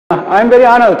I'm very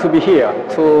honored to be here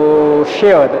to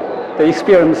share the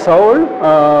experience of Seoul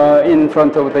in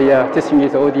front of the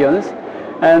distinguished audience.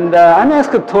 And I'm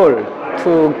asked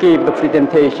to give the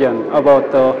presentation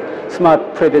about the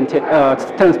smart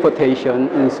transportation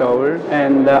in Seoul.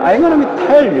 And I'm going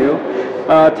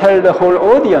to tell the whole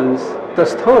audience the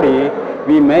story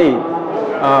we made.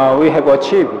 We have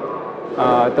achieved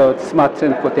the smart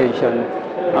transportation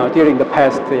during the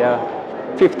past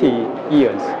 50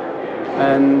 years.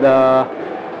 And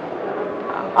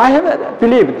I have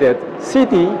believed that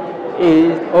city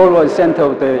is always center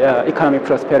of the economic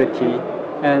prosperity,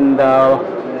 and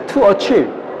to achieve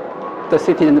the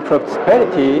citizen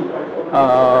prosperity,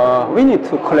 we need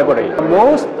to collaborate. The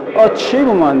most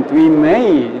achievement we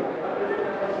made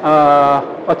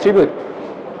attribute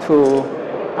to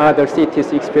other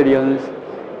cities' experience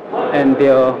and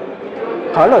their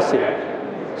policy.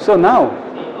 So now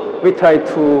we try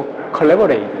to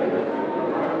collaborate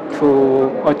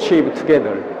to achieve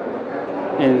together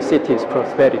in cities'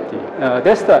 prosperity.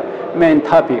 That's the main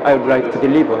topic I would like to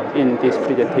deliver in these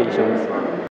presentations.